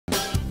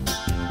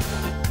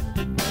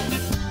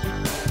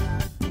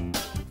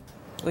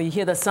Well, you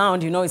hear the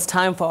sound, you know it's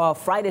time for our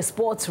Friday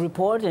Sports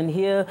Report. And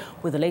here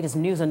with the latest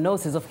news and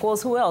notes is, of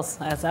course, who else?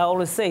 As I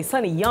always say,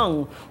 Sonny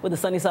Young with the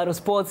Sunny Side of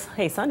Sports.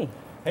 Hey, Sonny.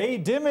 Hey,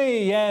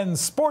 Dimmy, and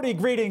sporty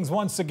greetings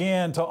once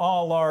again to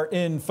all our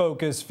In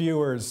Focus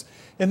viewers.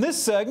 In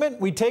this segment,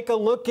 we take a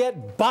look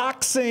at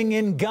boxing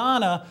in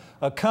Ghana,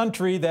 a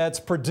country that's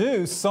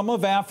produced some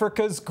of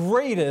Africa's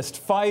greatest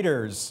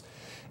fighters.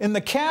 In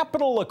the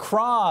capital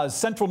Accra's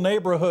central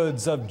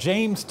neighborhoods of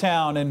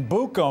Jamestown and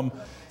Bukom,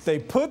 they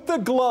put the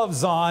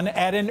gloves on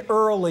at an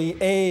early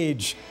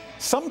age.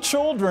 Some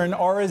children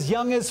are as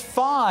young as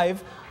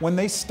 5 when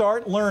they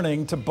start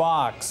learning to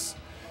box.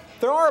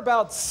 There are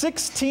about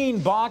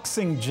 16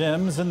 boxing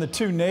gyms in the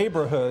two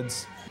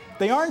neighborhoods.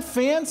 They aren't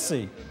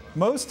fancy.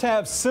 Most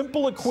have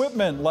simple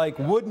equipment like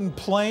wooden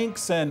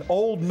planks and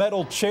old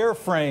metal chair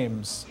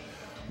frames.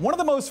 One of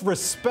the most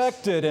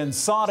respected and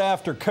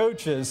sought-after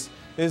coaches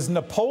is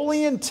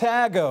Napoleon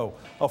Tago,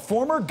 a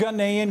former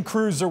Ghanaian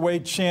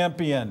cruiserweight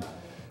champion.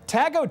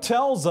 Tago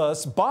tells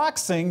us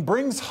boxing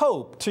brings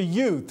hope to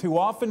youth who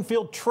often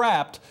feel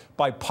trapped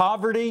by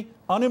poverty,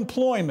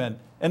 unemployment,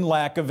 and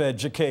lack of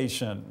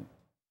education.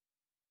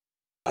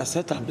 I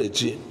set up the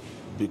gym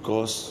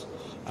because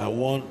I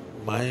want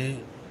my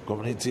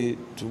community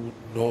to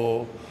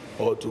know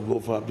or to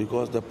go far,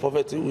 because the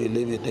poverty we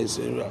live in this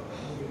area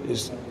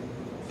is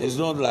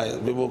not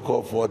like people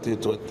call 40,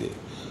 20,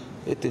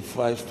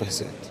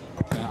 85%.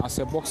 As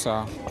a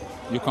boxer,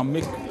 you can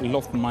make a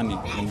lot of money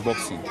in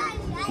boxing.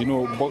 You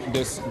know,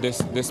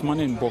 there's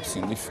money in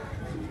boxing.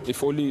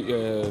 If only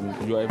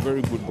you are a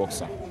very good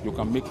boxer, you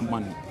can make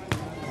money.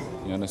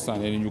 You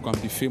understand? And you can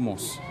be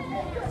famous.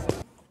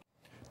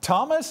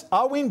 Thomas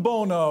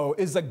Awinbono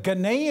is a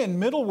Ghanaian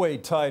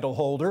middleweight title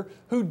holder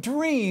who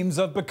dreams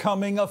of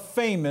becoming a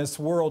famous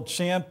world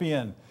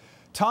champion.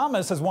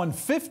 Thomas has won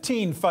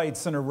 15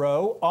 fights in a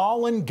row,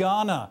 all in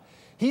Ghana.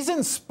 He's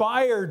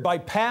inspired by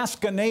past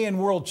Ghanaian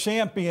world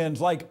champions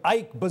like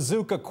Ike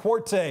Bazooka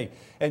Quartey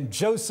and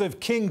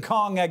Joseph King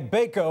Kong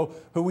Agbeko,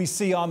 who we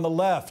see on the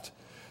left.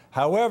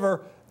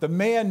 However, the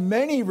man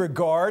many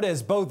regard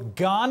as both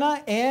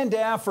Ghana and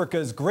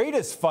Africa's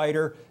greatest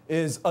fighter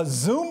is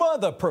Azuma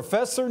the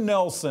Professor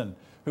Nelson,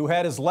 who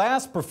had his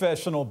last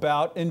professional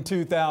bout in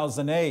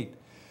 2008.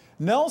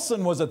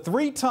 Nelson was a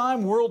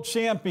 3-time world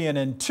champion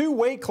in 2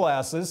 weight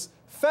classes,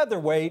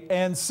 featherweight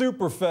and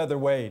super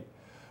featherweight.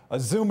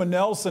 Azuma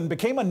Nelson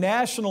became a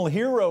national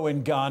hero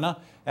in Ghana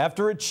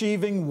after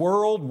achieving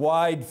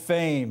worldwide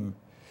fame.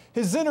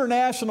 His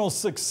international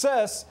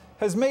success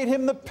has made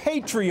him the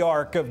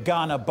patriarch of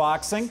Ghana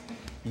boxing.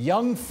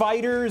 Young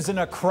fighters in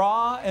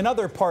Accra and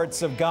other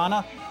parts of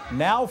Ghana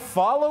now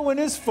follow in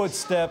his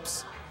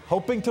footsteps,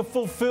 hoping to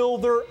fulfill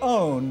their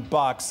own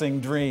boxing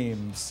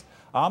dreams.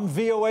 I'm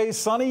VOA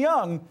Sonny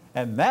Young,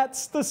 and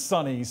that's the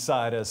Sunny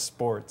Side of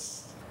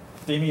Sports.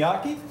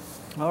 Demiaki?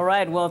 All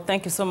right. Well,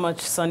 thank you so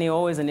much, Sonny.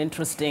 Always an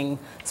interesting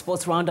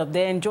sports roundup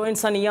there. And join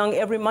Sonny Young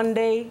every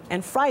Monday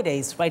and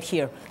Fridays right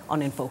here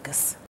on In Focus.